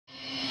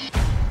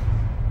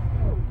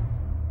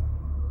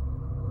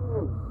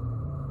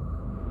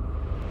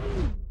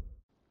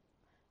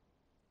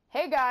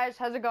guys,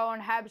 how's it going?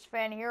 Habs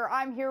fan here.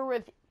 I'm here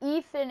with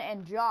Ethan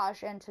and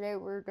Josh, and today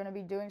we're going to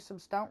be doing some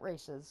stunt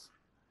races.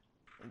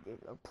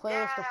 A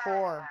playlist of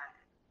 4.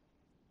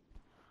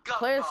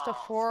 Playlist of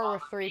 4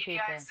 with 3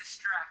 people. Guys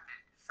distracted.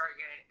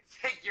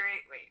 Figure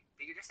 8. Wait,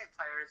 did you just say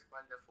players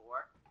 1 to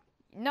 4?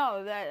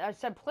 No, I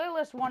said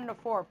playlist 1 to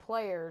 4,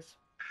 players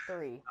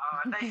 3. Oh,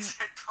 I thought you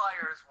said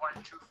players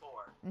 1 to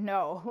 4.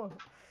 No.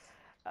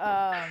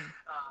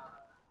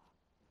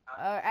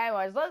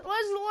 Anyways,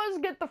 let's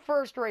get the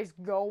first race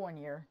going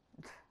here.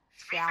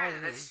 Shall we?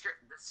 The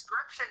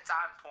description's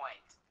on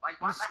point.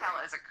 Like, what the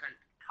hell is a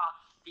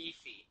coffee?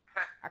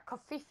 A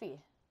coffee.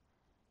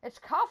 It's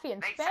coffee in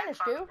Makes Spanish,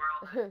 sense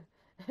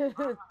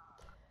dude.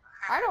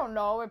 I don't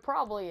know. It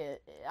probably is.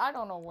 I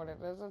don't know what it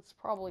is. It's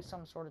probably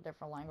some sort of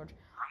different language.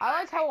 I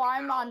like how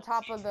I'm on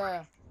top of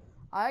the.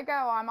 I like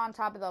how I'm on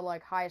top of the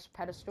highest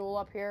pedestal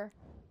up here,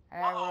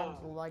 and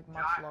everyone's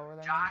much lower than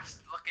me. Josh,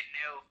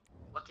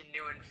 looking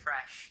new and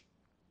fresh.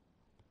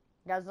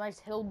 Got a nice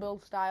hillbilly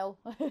style.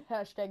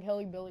 Hashtag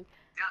hillybilly.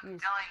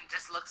 Dylan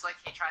just looks like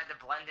he tried to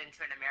blend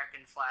into an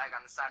American flag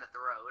on the side of the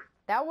road.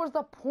 That was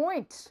the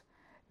point.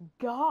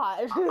 God.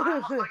 I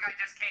look like I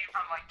just came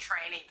from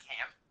training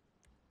camp.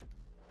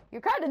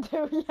 You kind of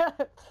do,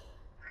 yeah.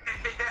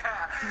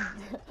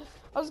 Yeah.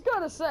 I was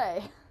gonna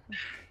say.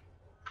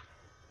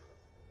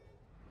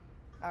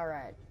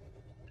 Alright.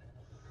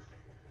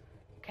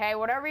 Okay,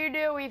 whatever you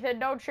do, Ethan,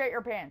 don't shit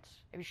your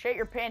pants. If you shit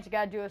your pants, you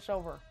gotta do this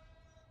over.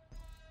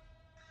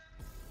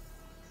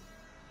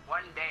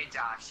 One day,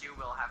 Josh, you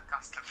will have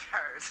custom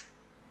cars.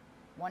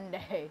 One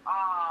day.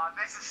 Oh,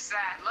 this is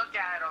sad. Look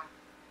at him.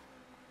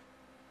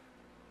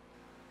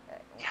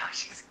 Yeah,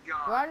 she's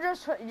gone.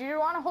 Do you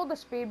want to hold the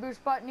speed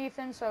boost button,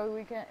 Ethan, so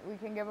we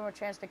can give him a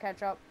chance to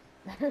catch up?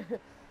 Dylan?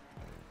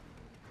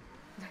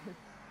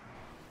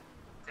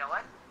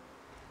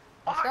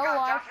 Oh my Still God,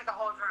 alive. Josh hit the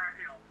whole entire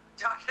hill.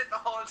 Josh hit the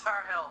whole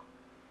entire hill.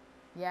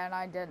 Yeah, and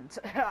I didn't.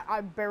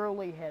 I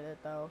barely hit it,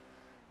 though.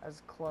 That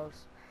was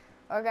close.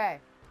 Okay.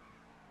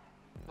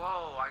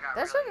 Whoa, I got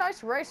This is really a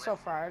nice race so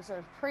far. It's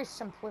a pretty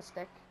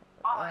simplistic.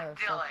 Oh,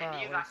 so Dylan, far,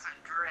 you got some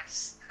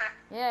drifts.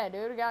 Yeah,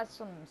 dude, I got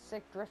some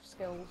sick drift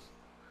skills.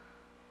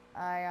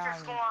 Drift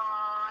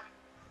squad.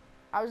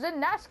 I was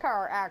in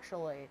NASCAR,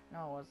 actually.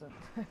 No, it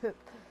wasn't.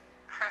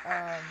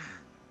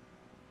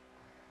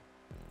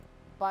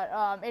 But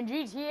in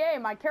GTA,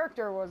 my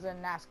character was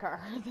in NASCAR.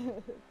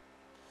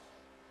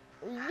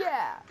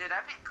 Yeah. Dude,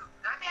 that'd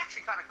be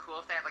actually kind of cool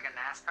if they had a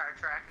NASCAR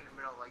track in the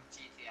middle of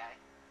GTA.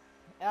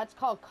 That's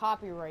called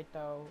copyright,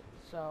 though,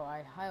 so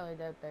I highly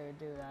doubt they would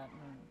do that.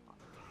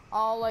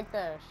 All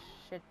the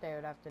shit they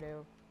would have to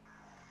do.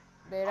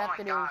 They'd have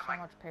to do so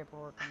much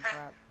paperwork and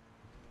crap.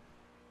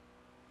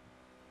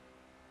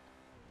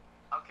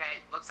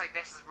 Okay, looks like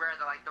this is where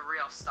the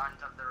real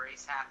stunt of the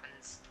race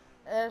happens.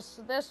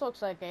 This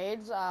looks like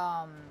AIDS.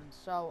 Yeah.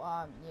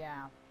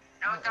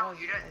 No, don't. All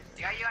you have to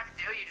do,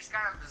 you just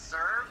gotta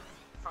observe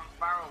from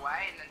far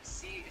away and then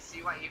see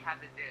what you have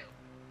to do.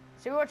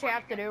 See what you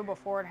have to do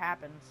before it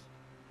happens.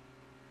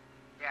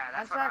 Yeah,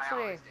 that's what I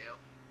always do.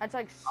 That's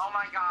Oh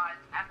my God,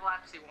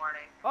 epilepsy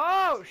warning.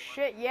 Oh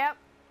shit! Yep.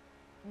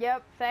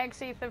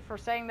 Thanks, Ethan, for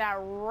saying that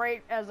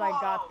right as I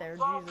got there.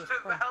 Jesus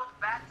Christ.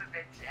 That's a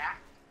bit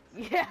jacked.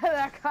 Yeah,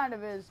 that kind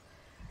of is.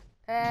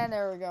 And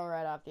there we go,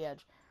 right off the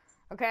edge.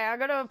 Okay, I'm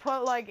gonna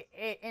put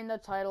in the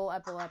title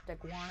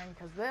epileptic warning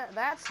because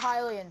that's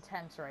highly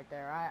intense right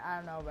there. I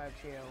don't know about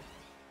you.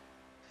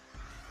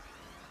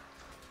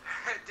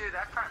 Dude,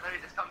 that part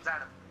literally just comes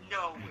out of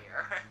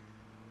nowhere.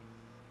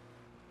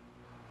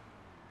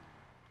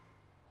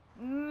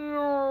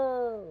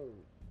 No.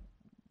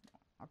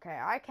 Okay,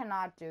 I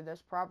cannot do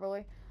this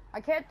properly. I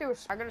can't do.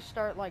 I'm gonna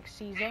start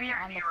seizing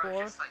on the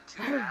floor. Just,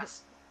 too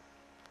fast.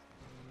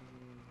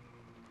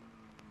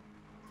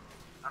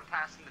 I'm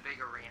passing the big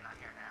arena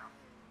here now.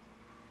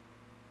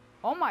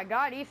 Oh my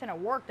God, Ethan, it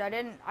worked. I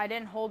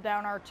didn't hold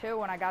down R2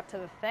 when I got to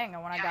the thing,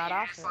 and when I got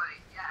off it.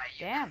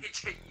 Damn. You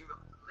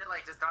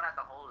literally just don't have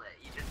to hold it.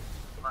 You just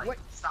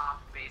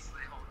stop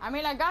basically holding it. I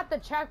mean, I got the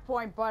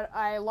checkpoint, but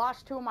I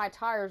lost 2 of my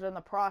tires in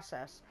the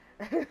process.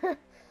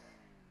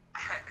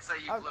 So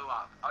you blew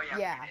up. Oh yeah.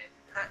 Yeah. You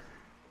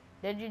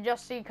did. Did you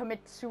just see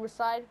commit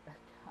suicide?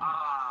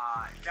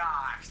 Ah,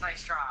 gosh,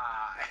 nice try.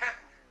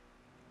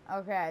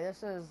 Okay,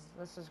 this is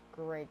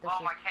great. My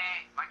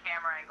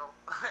camera angle.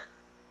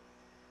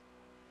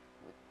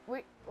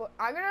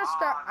 I'm gonna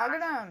start. I'm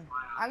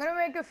gonna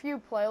make a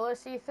few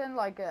playlists, Ethan,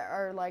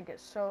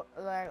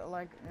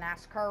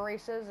 NASCAR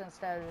races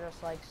instead of just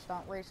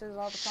stunt races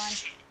all the time.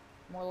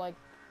 More like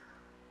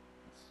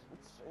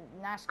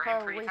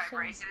NASCAR racing.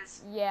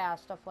 Races? Yeah,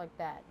 stuff like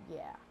that.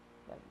 Yeah,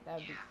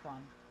 that'd be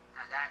fun.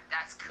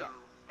 That's cool.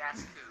 Yeah.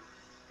 That's cool.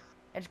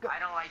 It's good. I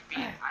don't like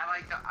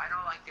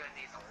doing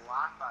these a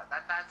lot, but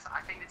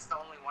I think it's the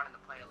only one in the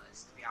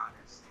playlist, to be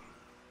honest.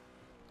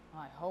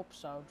 I hope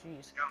so.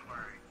 Jeez. Don't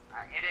worry.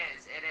 It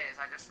is.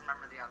 I just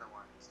remember the other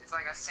ones. It's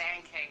like a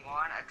Sand King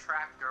one, a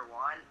Tractor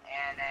one,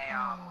 and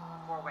a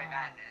Four-Way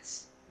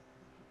Madness.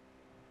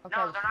 Okay.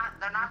 No,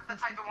 they're not the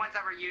type of ones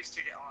that we're used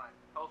to, Dylan.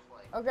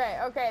 Hopefully. Okay.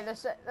 I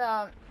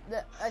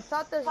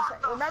thought this.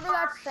 Remember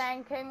that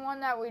Sand King one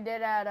that we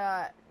did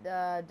at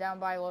down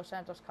by Los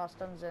Santos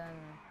Customs and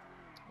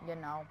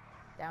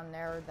down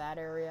there, that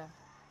area.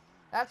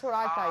 That's what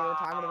I thought you were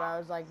talking about. I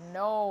was like,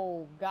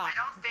 no, God. I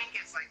don't think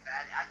it's like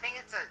that. I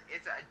think it's a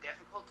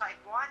difficult type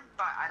one,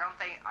 but I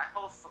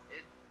hope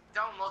it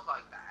don't look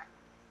like that.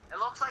 It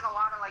looks like a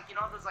lot of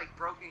those like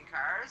broken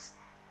cars.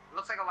 It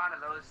looks like a lot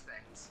of those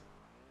things.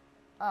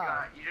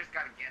 Oh. You just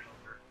gotta get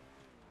over.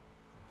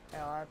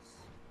 Yeah,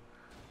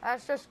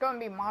 that's just gonna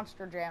be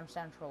Monster Jam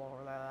Central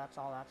over there. That's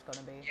all that's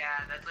gonna be.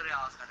 Yeah, that's literally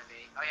all it's gonna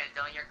be. Oh yeah,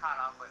 Dylan, you're caught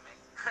up with me.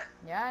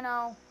 Yeah, I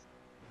know.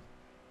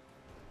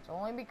 It's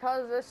only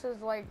because this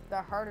is like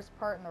the hardest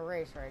part in the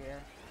race right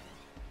here.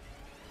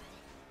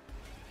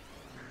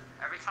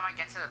 Every time I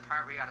get to the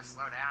part where you gotta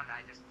slow down,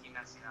 I just keep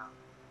messing up.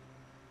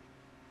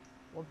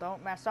 Well,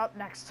 don't mess up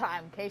next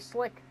time,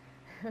 K-Slick.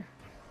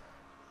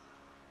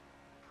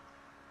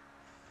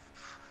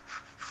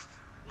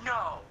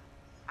 No!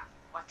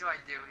 What do I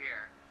do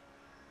here?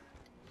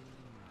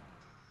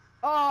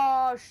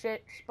 Oh,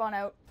 shit. Spun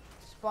out.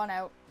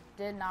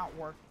 Did not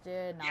work.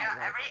 Did not work.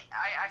 Yeah,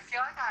 I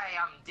feel like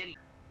I didn't.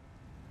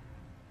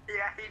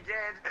 Yeah, he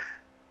did.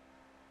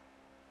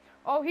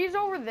 Oh, he's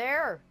over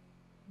there.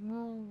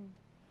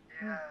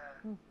 Yeah.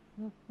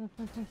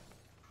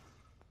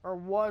 Or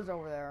was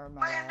over there.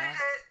 Landed it!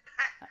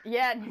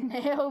 Yeah,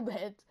 nailed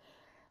it.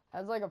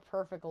 That's like a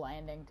perfect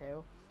landing,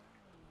 too.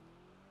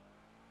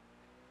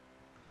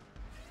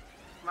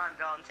 Come on,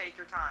 Dylan, take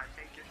your time,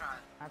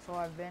 That's what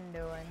I've been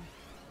doing.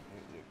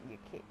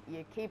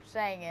 You keep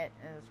saying it,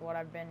 and it's what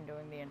I've been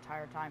doing the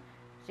entire time.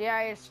 See,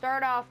 I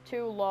start off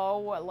too low,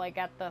 like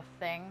at the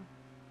thing.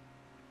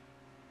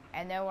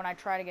 And then when I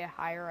try to get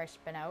higher, I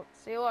spin out.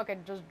 See, look,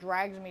 it just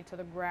drags me to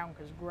the ground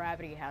because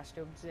gravity has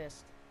to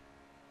exist.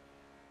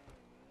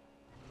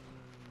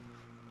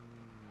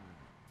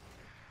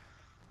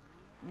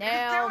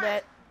 Nailed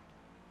it.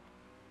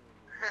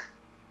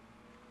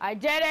 I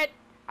did it.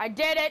 I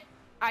did it.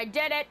 I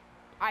did it.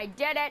 I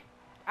did it.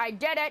 I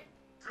did it.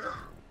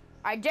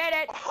 I did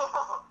it.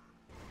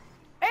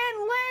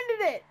 And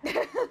landed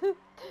it.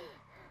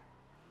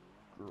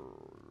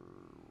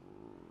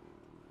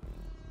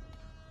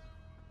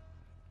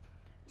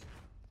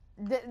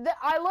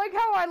 I like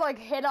how I like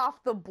hit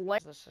off the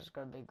blade. This is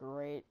gonna be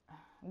great.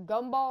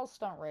 Gumball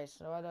Stunt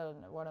Race.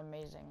 What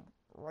amazing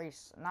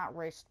race, not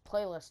race,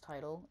 playlist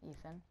title,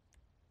 Ethan.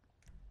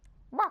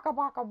 Baka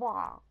baka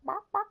baka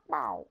baka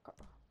baka.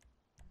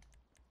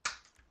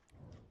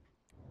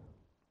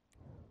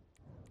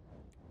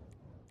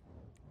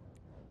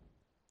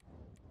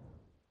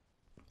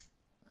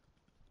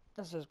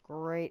 This is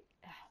great.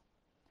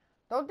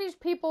 Don't these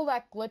people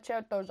that glitch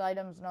out those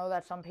items know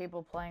that some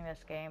people playing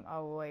this game...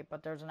 Oh, wait,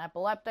 but there's an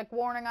epileptic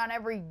warning on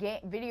every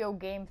video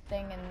game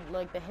thing in,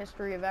 like, the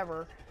history of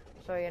ever.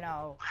 So, you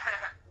know...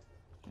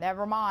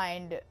 Never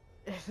mind.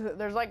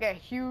 There's, like, a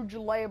huge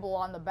label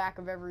on the back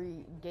of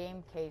every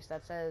game case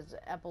that says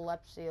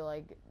epilepsy,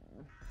 like,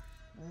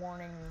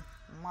 warning,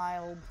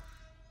 mild,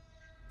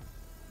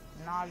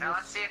 nauseous. Now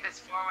let's see if this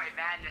four-way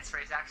madness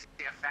race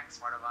actually affects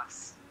one of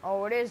us.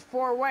 Oh, it is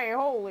four-way.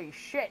 Holy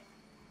shit.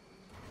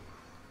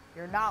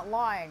 You're not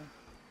lying.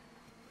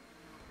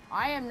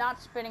 I am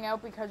not spinning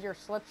out because you're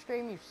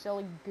slipstream, you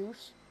silly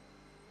goose.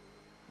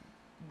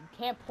 You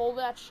can't pull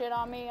that shit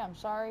on me, I'm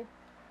sorry.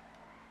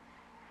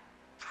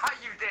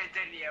 You did,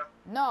 didn't you?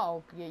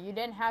 No, you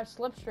didn't have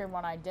slipstream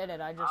when I did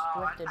it. I just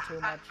drifted too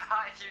much. I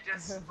thought you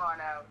just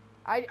spun out.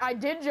 I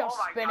did just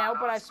spin out,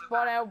 but I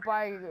spun out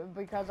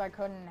because I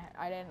couldn't.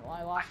 I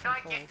lost control. I feel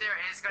like if there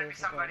is going to be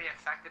somebody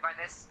affected by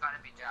this, it's going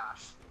to be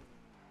Josh.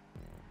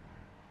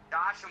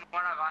 Josh and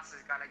one of us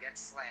is going to get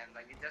slammed.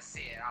 Like, you just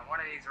see it on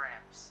one of these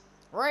ramps.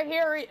 Right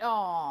here,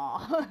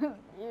 aw.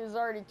 He was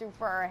already too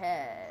far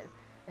ahead.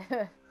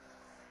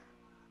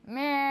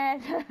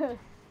 Man.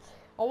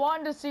 I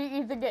wanted to see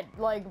Ethan get,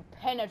 like,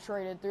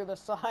 penetrated through the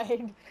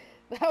side.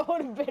 That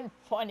would have been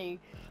funny.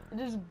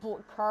 This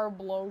car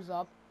blows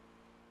up.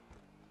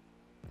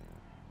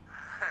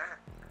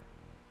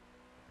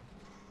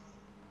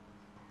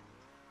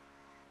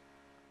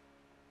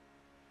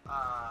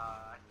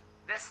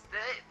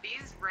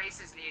 These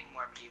races need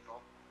more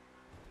people.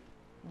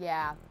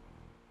 Yeah.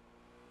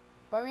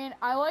 But I mean,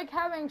 I like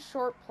having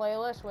short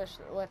playlists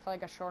with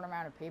like a short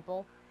amount of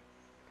people.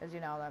 Because, you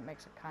know, that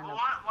makes it kind of...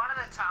 One of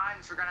the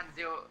times we're going to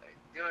do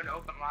an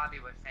open lobby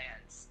with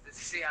fans to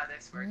see how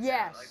this works.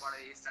 Yes. Out, like one of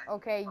these times.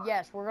 Okay,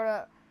 yes, we're going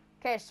to...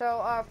 Okay,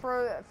 so,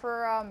 we're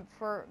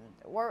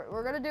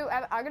going to do...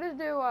 I'm going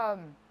to do,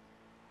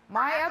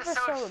 my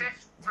episode...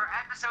 For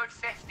episode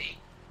 50.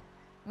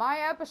 My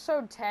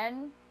episode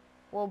 10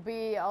 will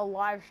be a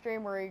live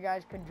stream where you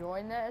guys can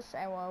join this,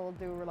 and we'll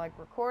do, like,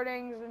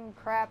 recordings and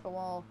crap, and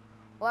we'll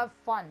have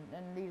fun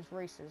in these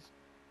races.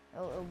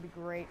 It'll be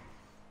great.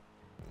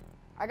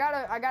 I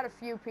got a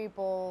few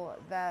people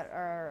that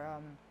are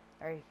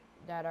on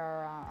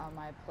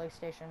my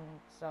PlayStation,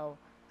 so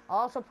I'll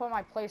also put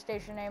my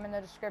PlayStation name in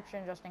the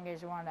description just in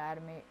case you wanted to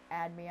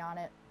add me on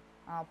it.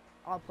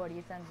 I'll put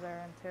Ethan's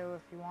there in too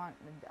if you want.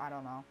 I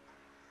don't know.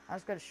 I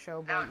was gonna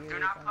showboat No, you. do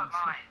not Ethan, put so.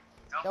 mine.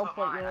 Don't Don't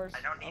put mine. yours.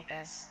 I don't need Okay.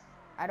 this.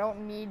 I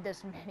don't need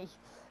this many.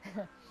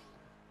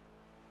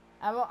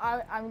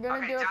 I'm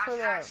gonna do it Josh for is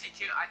the. actually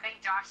too. I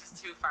think Josh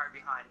is too far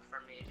behind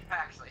for me to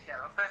actually hit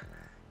him.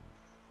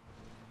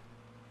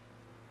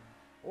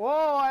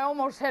 Whoa! I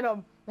almost hit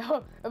him.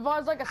 If I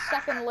was like a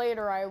second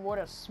later, I would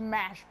have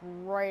smashed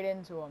right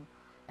into him.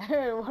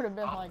 It would have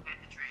been like hit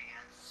the tree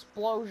again.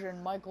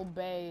 explosion, Michael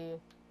Bay.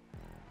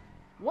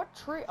 What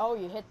tree? Oh,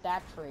 you hit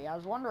that tree. I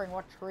was wondering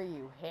what tree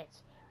you hit,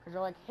 cause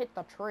you're like hit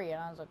the tree,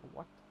 and I was like,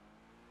 what?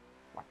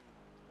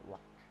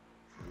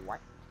 What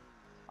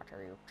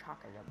are you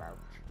talking about?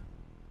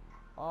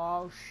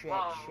 Oh shit!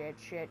 Whoa.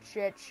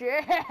 Shit!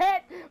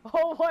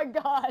 Oh my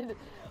god!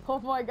 Oh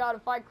my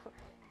god!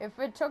 If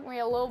it took me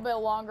a little bit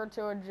longer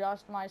to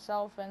adjust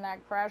myself in that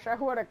crash, I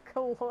would have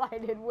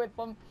collided with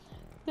them.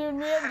 Dude,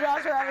 me and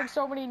Josh are having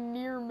so many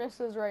near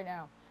misses right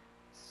now.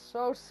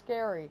 So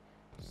scary.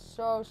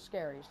 So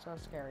scary. So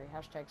scary.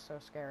 Hashtag so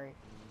scary.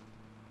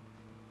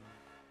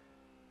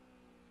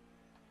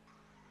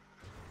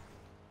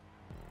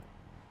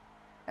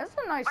 It's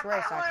a nice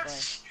race,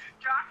 actually.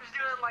 Josh is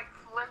doing like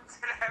flips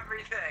and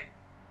everything.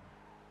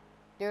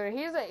 Dude,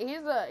 he's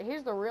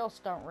the real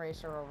stunt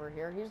racer over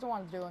here. He's the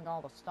one doing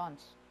all the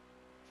stunts.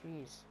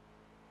 Jeez.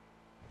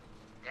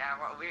 Yeah,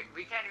 well,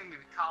 we can't even be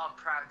called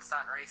proud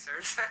stunt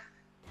racers.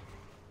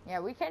 Yeah,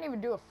 we can't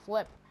even do a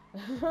flip.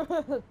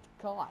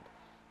 God.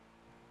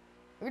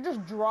 We can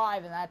just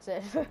drive and that's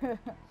it. Josh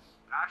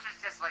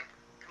is just like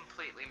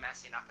completely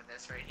messing up at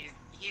this rate. He's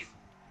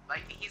not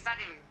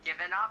even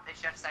giving up. It's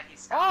just that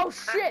he's. Oh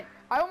shit!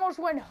 I almost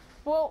went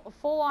full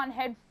on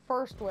head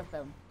first with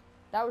him.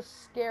 That was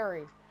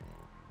scary.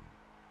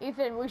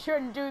 Ethan, we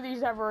shouldn't do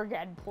these ever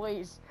again,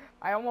 please.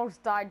 I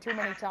almost died too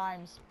many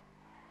times.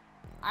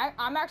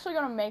 I'm actually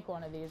gonna make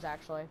one of these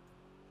actually,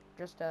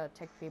 just to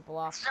tick people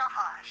off.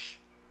 Josh.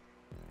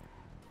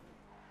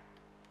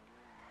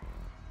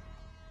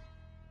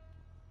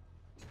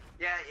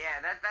 Yeah,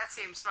 that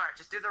seems smart.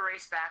 Just do the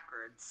race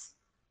backwards.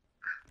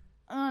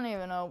 I don't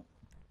even know.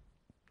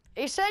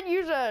 He said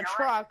use a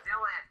truck.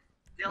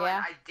 Dylan,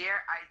 Yeah? I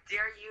dare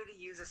you to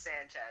use a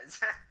Sanchez.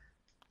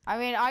 I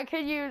mean, I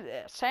could use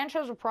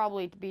Sanchez would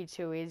probably be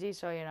too easy,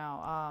 so you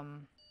know.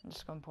 I'm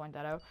just gonna point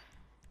that out.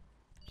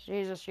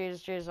 Jesus,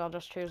 I'll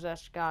just choose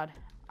this. God,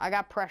 I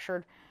got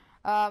pressured.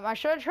 I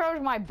should have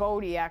chose my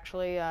Bodie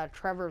actually.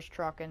 Trevor's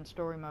truck in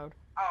story mode.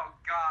 Oh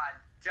God,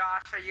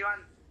 Josh, are you on?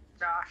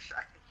 Josh,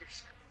 I think you're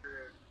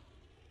screwed.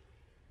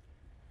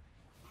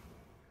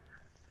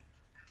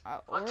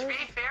 Well, to be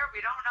fair,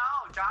 we don't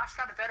know. Josh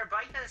got a better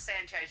bike than the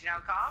Sanchez, you know,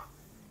 Calm?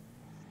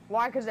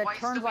 Why? Because it Twice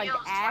turns the like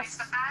wheels, ass. Twice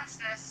the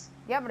fastness.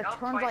 Yeah, but it Nope,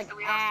 turns twice like the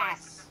wheels,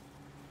 ass.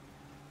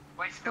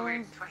 Twice the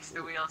wheels, twice the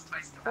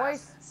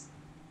Twice. fastness.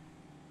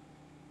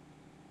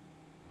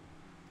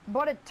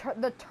 But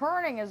the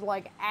turning is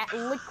like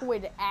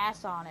liquid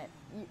ass on it.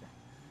 You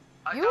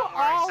Don't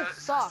worry, all so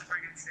suck.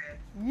 friggin' Sid.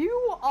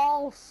 You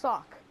all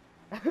suck.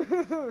 Okay.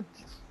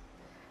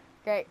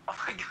 Oh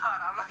my God,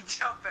 I'm like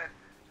jumping.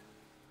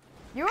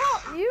 You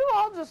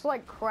all just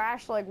like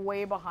crash like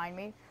way behind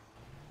me.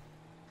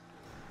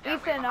 Yeah,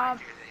 Ethan, you,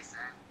 they said.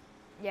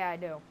 yeah, I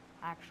do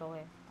actually.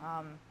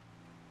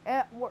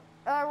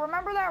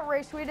 Remember that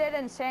race we did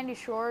in Sandy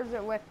Shores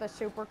with the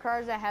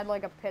supercars that had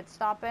like a pit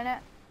stop in it,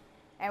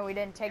 and we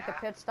didn't take the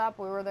pit stop.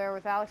 We were there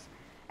with Alex.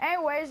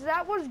 Anyways,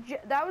 that was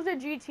a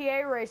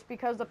GTA race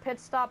because the pit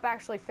stop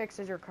actually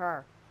fixes your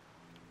car.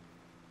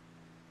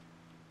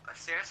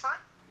 Seriously?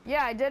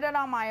 Yeah, I did it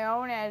on my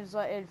own as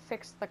it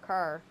fixed the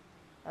car.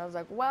 I was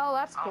like, well,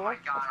 that's cool. Oh my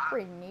God, That's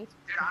pretty neat.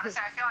 Dude,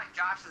 honestly, I feel like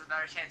Josh has a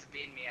better chance of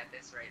beating me at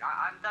this rate.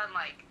 I've done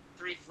like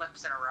 3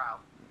 flips in a row,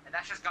 and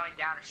that's just going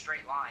down a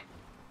straight line.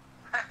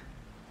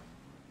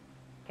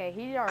 Okay,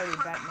 he already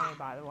bet me,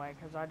 by the way,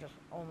 because I just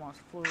almost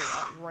flew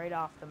right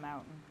off the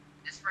mountain.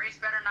 This race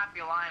better not be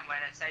lying when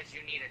it says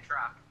you need a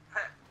truck.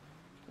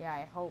 Yeah,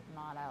 I hope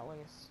not, at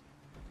least.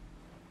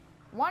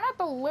 Why not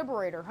the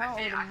Liberator, huh?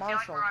 Or the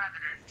Marshall? I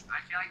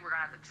feel like we're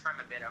gonna have to trim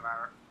a bit of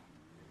our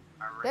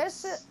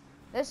race.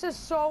 This is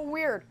so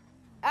weird.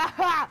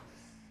 Aha!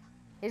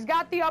 He's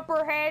got the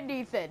upper hand,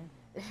 Ethan.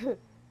 He's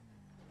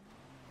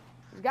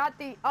got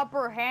the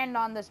upper hand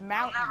on this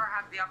mountain. We'll never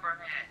have the upper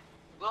hand.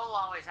 We'll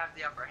always have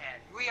the upper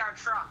hand. We are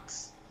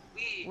trucks.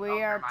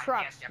 We are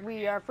trucks.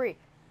 We are free.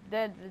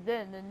 It's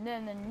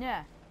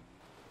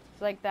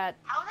like that.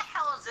 How the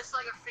hell is this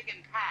like a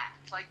freaking path?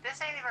 Like, this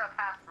ain't even a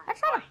path for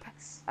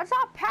bikes. That's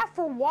not a path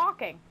for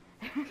walking.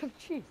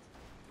 Jeez.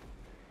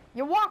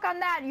 You walk on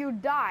that, you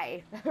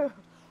die.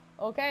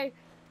 Okay?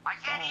 I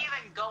can't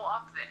even go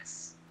up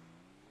this.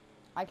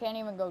 I can't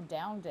even go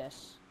down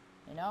this.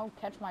 You know?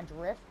 Catch my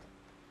drift?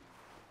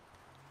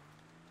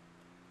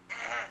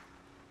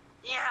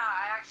 Yeah,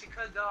 I actually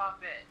could go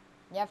up it.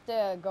 You have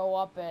to go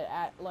up it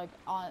at like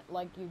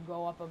you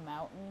go up a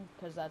mountain,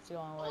 because that's the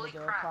only way to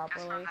do it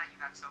properly. From that, you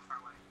got so far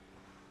away.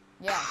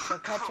 Yeah, so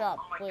catch up,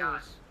 Oh my please,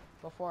 God.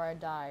 before I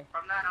die.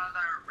 From that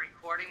other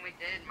recording we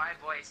did, my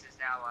voice is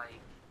now like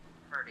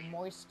hurting.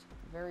 Moist.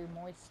 Very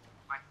moist.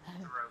 My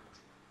throat.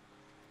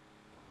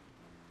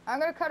 I'm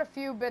gonna cut a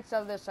few bits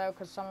of this out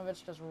because some of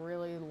it's just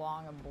really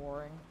long and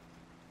boring.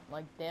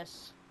 Like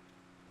this.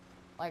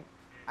 Like,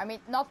 I mean,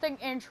 nothing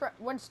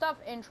when stuff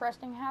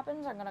interesting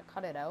happens, I'm gonna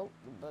cut it out.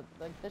 But,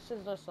 like, this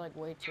is just, like,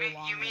 way too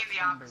long. You mean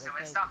the opposite.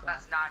 When stuff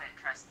that's not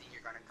interesting,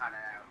 you're gonna cut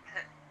it out.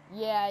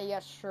 Yeah,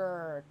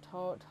 sure.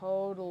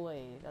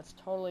 Totally. That's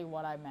totally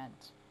what I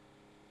meant.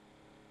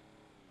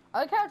 I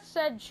like how it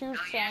said choose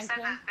Sand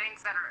King.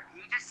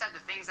 You just said the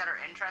things that are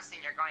interesting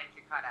you're going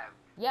to cut out.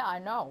 Yeah, I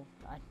know.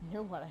 I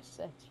knew what I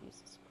said.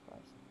 Jesus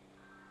Christ.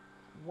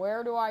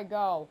 Where do I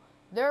go?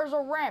 There's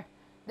a ramp.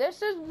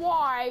 This is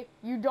why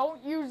you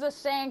don't use a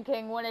Sand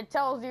King when it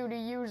tells you to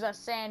use a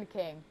Sand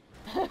King.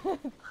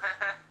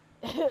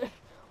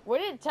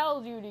 When it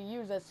tells you to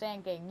use a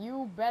Sand King,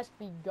 you best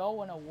be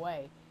going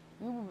away.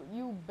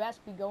 You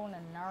best be going to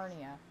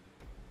Narnia.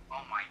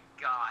 Oh my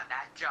god,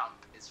 that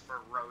jump is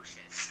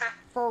ferocious.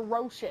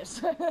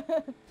 Ferocious.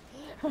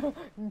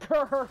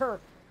 Grr.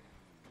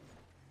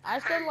 I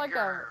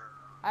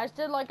just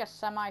did like a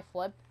semi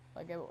flip.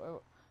 Like it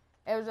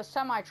was a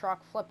semi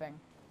truck flipping.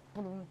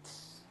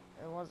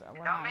 It was.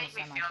 Don't make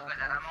me feel good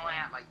that I'm only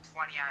at like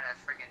 20 out of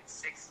friggin'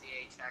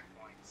 68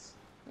 checkpoints.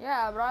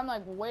 Yeah, but I'm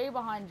like way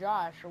behind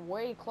Josh,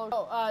 way close.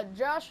 Oh,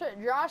 Josh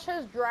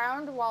has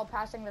drowned while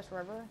passing this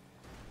river.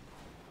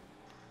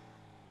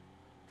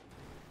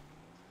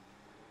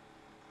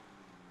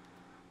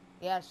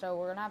 Yeah, so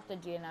we're gonna have to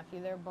DNF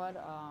you there, bud.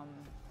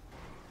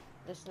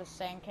 This is the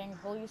Sand King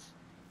police.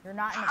 You're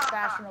not in a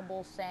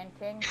fashionable Sand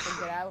King,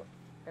 so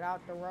get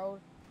out the road.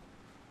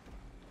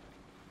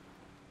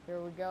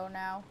 Here we go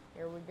now.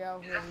 Here we go.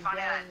 Is it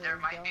funny that there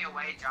might be a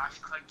way Josh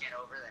could get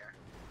over there?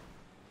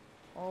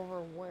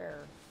 Over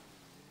where?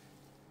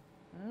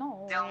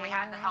 No. Dylan, we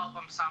had to help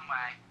him some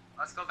way.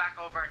 Let's go back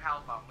over and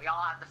help him. We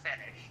all have to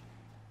finish.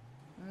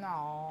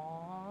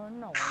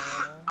 No.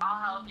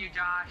 I'll help you,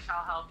 Josh.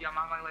 I'll help you. I'm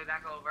on my way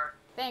back over.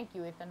 Thank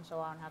you, Ethan. So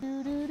I don't have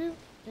to.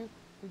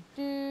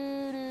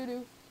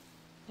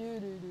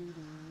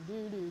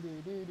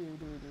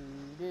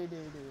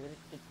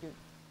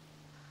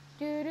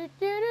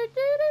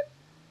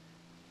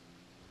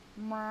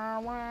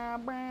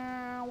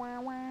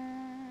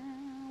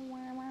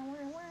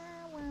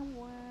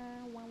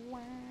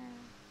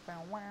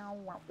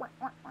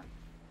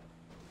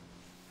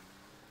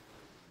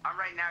 I'm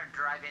right now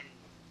driving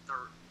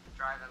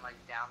like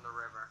down the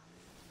river.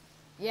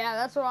 Yeah,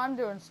 that's what I'm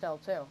doing still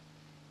too.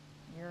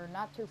 You're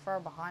not too far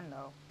behind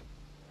though.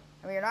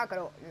 I mean, you're not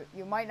gonna.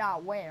 You might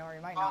not win, or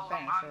you might not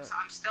finish.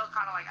 I'm still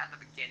kind of like at the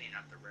beginning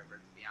of the river,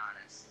 to be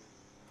honest.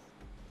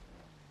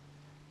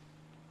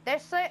 They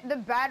say the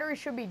battery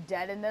should be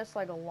dead in this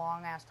like a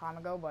long ass time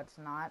ago, but it's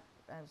not.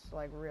 It's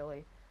like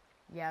really.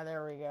 Yeah,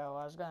 there we go.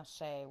 I was gonna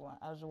say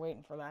I was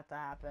waiting for that to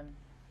happen.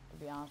 To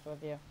be honest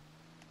with you.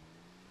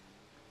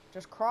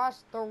 Just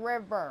cross the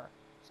river.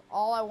 That's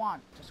all I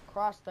want. Just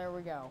cross. There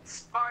we go.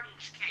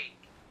 Sponge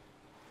cake.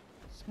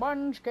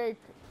 Sponge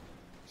cake.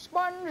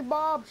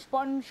 SpongeBob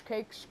sponge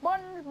cake.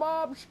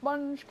 SpongeBob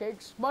sponge cake.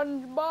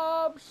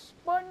 SpongeBob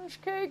sponge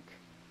cake.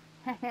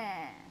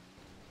 Dylan,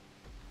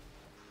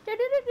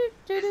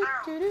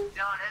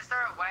 is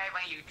there a way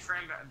when you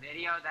trim a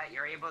video that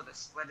you're able to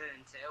split it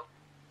in two?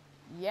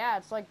 Yeah,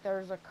 it's like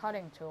there's a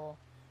cutting tool.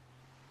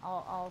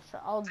 I'll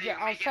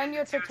send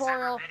you a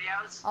tutorial.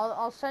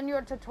 I'll send you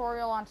a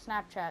tutorial on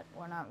Snapchat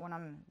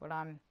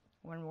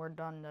when we're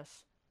done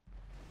this.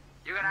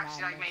 You can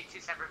actually like make 2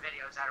 separate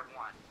videos out of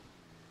one.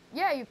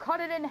 Yeah, you cut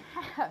it in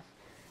half.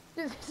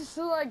 This is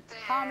like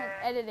common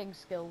editing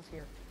skills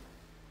here.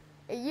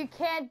 You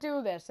can't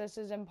do this. This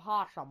is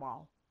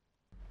impossible.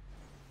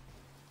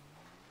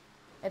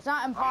 It's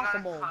not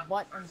impossible,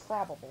 but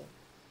improbable.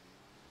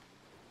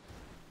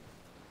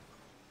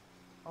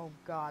 Oh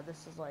god,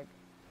 this is like...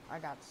 I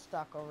got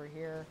stuck over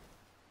here.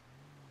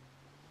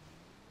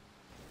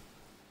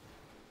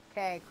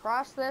 Okay,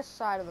 cross this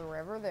side of the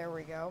river. There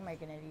we go,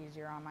 making it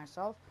easier on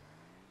myself.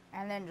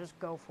 And then just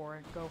go for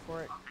it. Go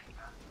for it.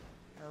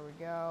 There we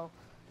go.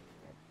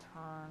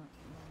 Turn.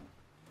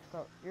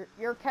 Go.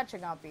 You're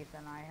catching up,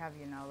 Ethan. I have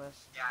you know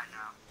this. Yeah,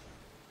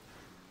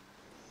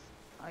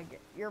 I know.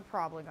 You're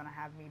probably gonna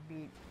have me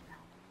beat.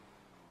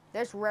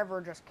 This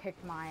river just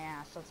kicked my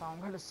ass. That's all I'm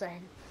gonna say.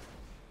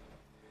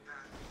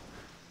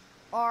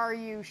 Are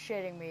you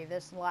shitting me?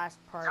 This last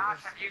part.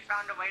 Josh, have you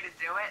found a way to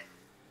do it?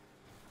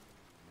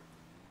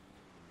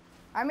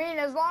 I mean,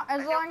 as long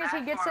as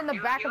he gets in the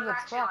back of the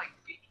truck.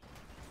 Like,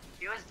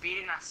 he was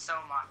beating us so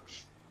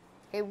much.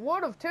 He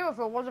would have too if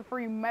it wasn't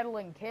for you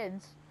meddling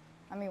kids.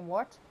 I mean,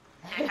 what?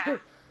 Yeah.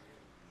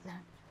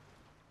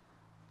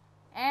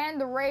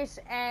 And the race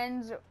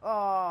ends.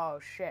 Oh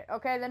shit.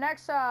 Okay, the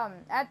next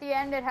at the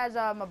end it has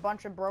a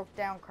bunch of broke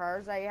down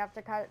cars that you have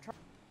to cut.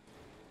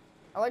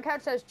 I like how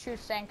it says choose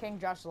Sand King.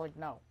 Josh is like,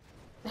 no.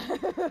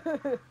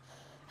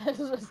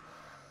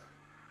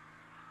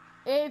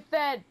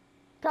 Ethan,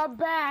 come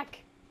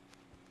back.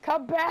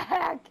 Come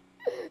back.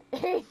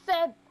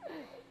 Ethan.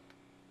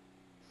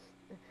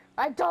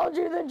 I told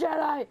you the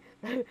Jedi.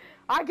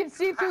 I can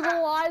see through the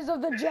lies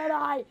of the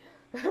Jedi.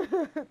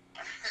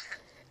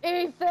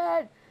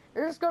 Ethan,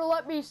 you're just gonna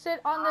let me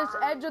sit on this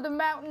edge of the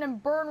mountain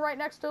and burn right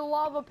next to the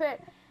lava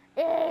pit.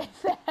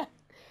 Ethan,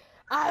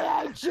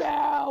 I hate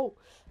you.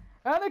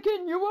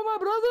 Anakin, you were my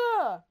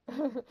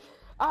brother.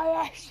 I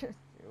actually.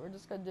 We're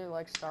just gonna do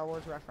like Star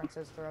Wars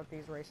references throughout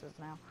these races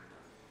now.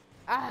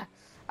 I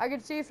can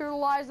see through the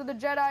lies of the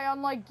Jedi,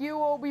 unlike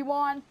you,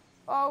 Obi-Wan.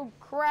 Oh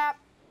crap,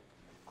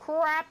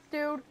 crap,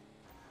 dude.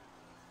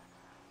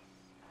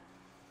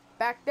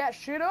 Back that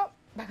shit up.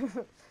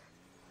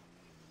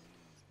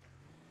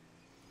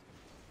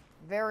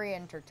 Very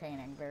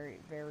entertaining. Very,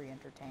 very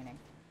entertaining.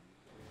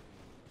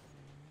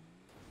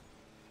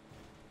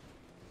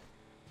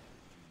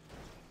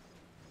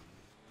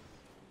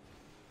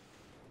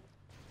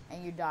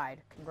 And you died.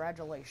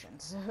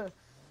 Congratulations.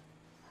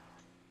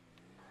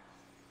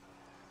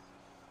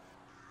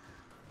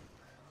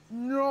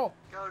 No.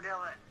 Go,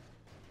 Dylan.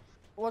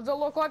 What does it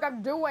look like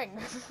I'm doing?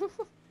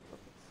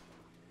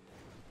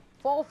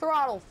 Full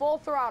throttle, full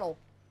throttle.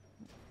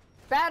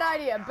 Bad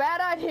idea,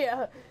 bad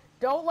idea.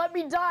 Don't let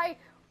me die.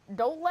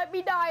 Don't let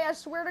me die, I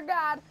swear to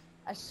God.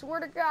 I swear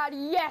to God,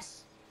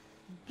 yes.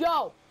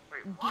 Go.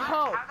 Wait, what?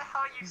 Go. How the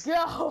hell you...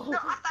 Go. No,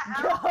 what the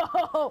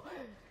hell? Go.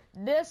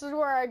 This is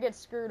where I get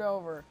screwed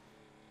over.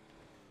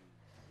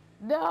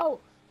 No.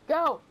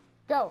 Go.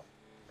 Go.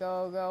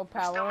 Go, go,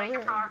 power. Still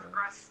making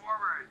progress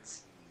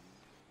forwards.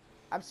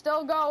 I'm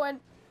still going.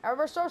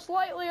 Ever so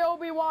slightly,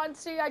 Obi-Wan.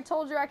 See, I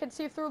told you I could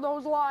see through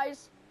those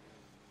lies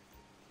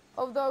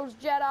of those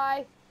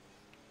Jedi.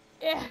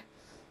 Yeah.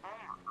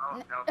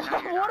 Oh, no,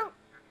 no, you're not.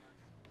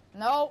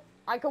 No,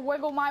 I can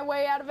wiggle my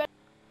way out of it.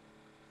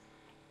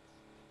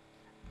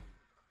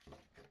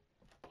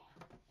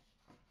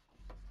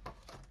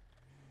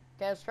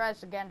 Okay, let's try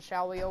this again,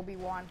 shall we,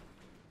 Obi-Wan?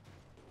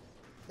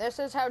 This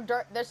is how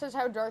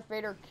Darth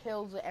Vader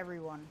kills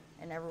everyone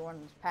in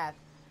everyone's path.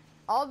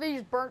 All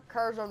these burnt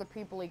cars are the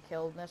people he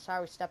killed, and this is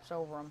how he steps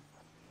over them.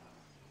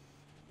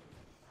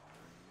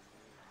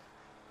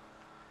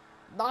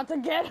 Not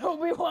again,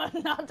 Obi-Wan,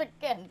 not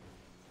again.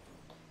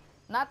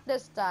 Not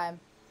this time.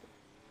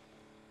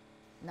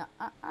 No,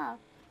 How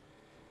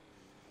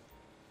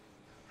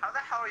the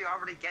hell are you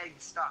already getting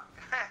stuck?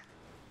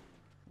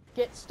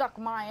 Get stuck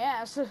my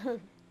ass.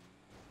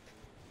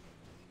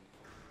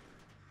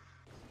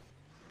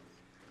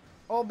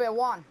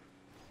 Obi-Wan.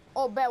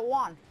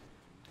 Obi-Wan.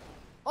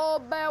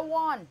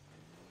 Obi-Wan.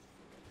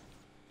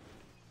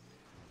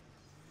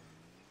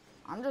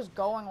 I'm just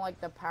going like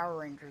the Power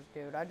Rangers,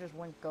 dude. I just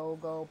went go,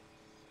 go.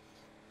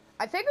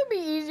 I think it would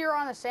be easier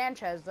on a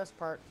Sanchez, this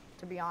part,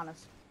 to be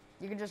honest.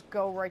 You can just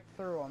go right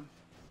through them.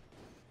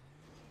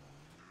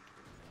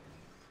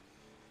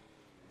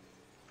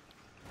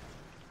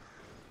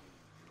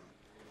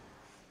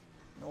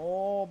 No,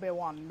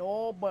 Obi-Wan.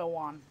 No,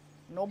 Obi-Wan.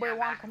 No,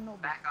 Obi-Wan can no.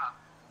 Back up.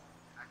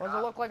 What does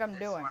it look like I'm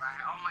doing?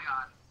 Oh my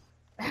God.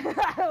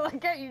 I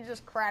like how you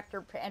just crapped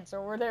your pants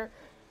over there.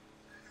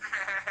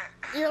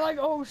 You're like,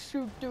 oh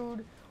shoot,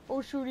 dude.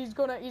 Oh shoot, he's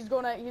gonna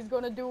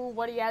do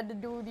what he had to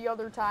do the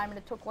other time, and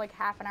it took like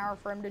half an hour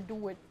for him to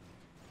do it.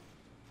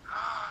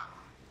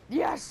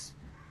 Yes!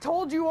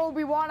 Told you,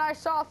 Obi-Wan, I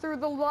saw through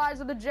the lies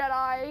of the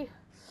Jedi.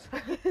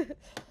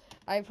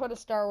 I put a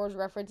Star Wars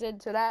reference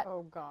into that.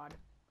 Oh God.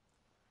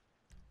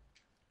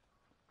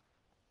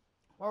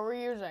 What were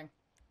we using?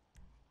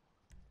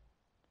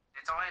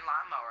 It's only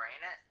lawnmower,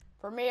 ain't it?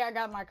 For me, I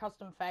got my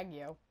custom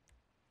Faggio.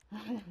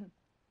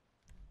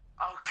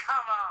 Oh,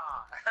 come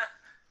on!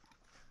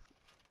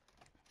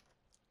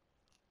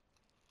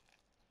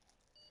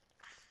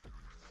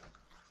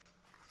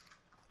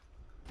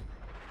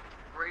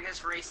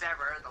 Greatest race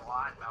ever, the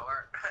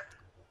lawnmower.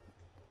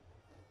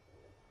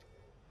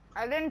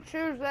 I didn't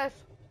choose this.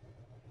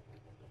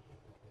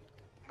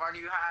 What do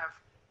you have?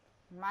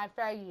 My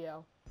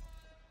Faggio.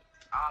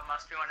 Oh,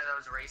 must be one of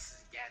those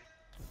races again.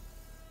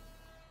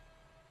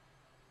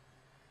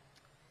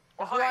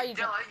 Oh, hey,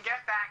 Dylan,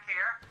 get back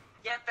here.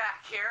 Get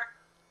back here.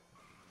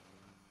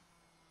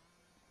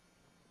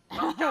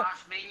 Oh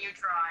gosh, me and you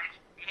tried.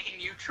 Me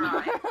and you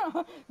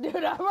tried.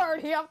 Dude, I'm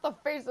already off the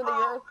face of the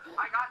earth.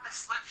 I got the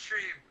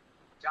slipstream.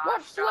 Josh,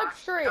 What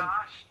slipstream?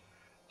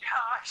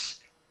 Josh.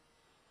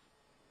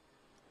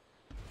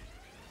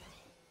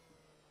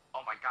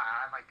 Oh my God,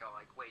 I might go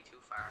like way too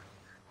far.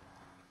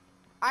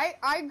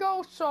 I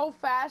go so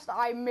fast,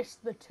 I miss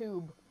the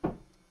tube.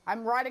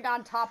 I'm riding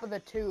on top of the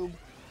tube.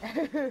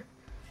 You're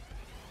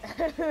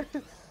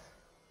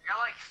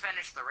like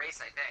finish the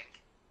race, I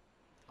think.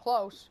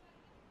 Close.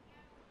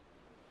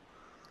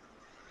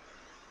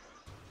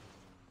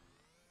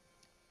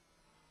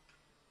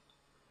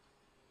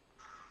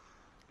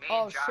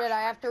 Oh shit,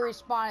 I have to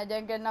respawn. I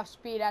didn't get enough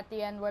speed at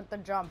the end with the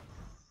jump.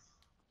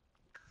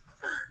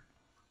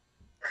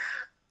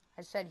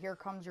 I said, here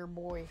comes your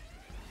boy.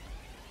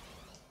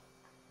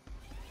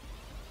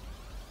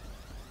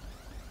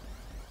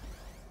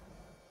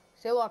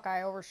 See, look,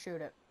 I overshoot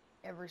it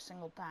every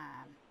single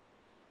time.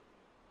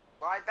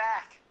 Fly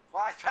back!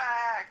 Fly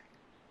back!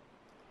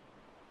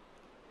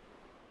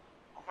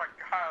 Oh my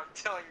God.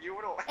 Dylan, you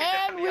would have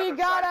And on the we other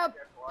got side a of the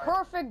water.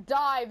 perfect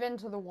dive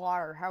into the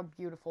water. How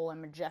beautiful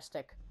and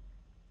majestic.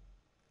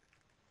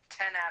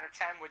 10 out of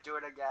 10 would do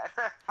it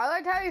again. I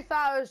like how you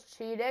thought I was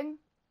cheating.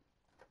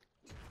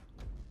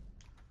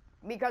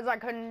 Because I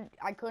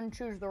couldn't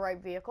choose the right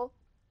vehicle.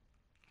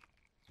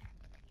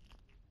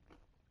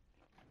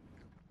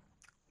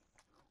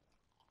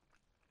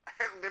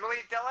 Literally,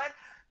 Dylan,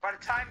 by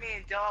the time me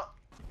and Dylan,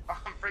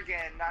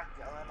 freaking, not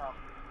Dylan,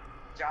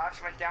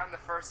 Josh went down the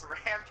first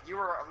ramp, you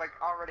were, like,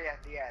 already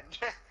at the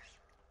end.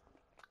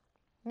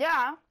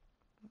 Yeah.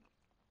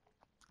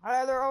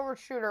 I either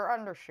overshoot or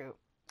undershoot.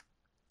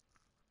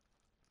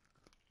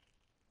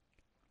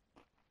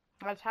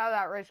 That's how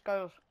that race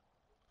goes.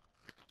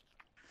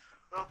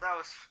 Well,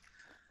 that's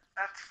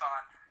fun.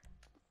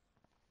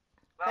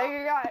 Well,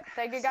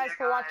 Thank you guys see you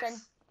for watching.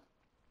 guys.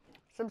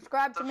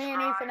 Subscribe to me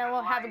and Ethan and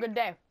we'll have a good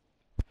day.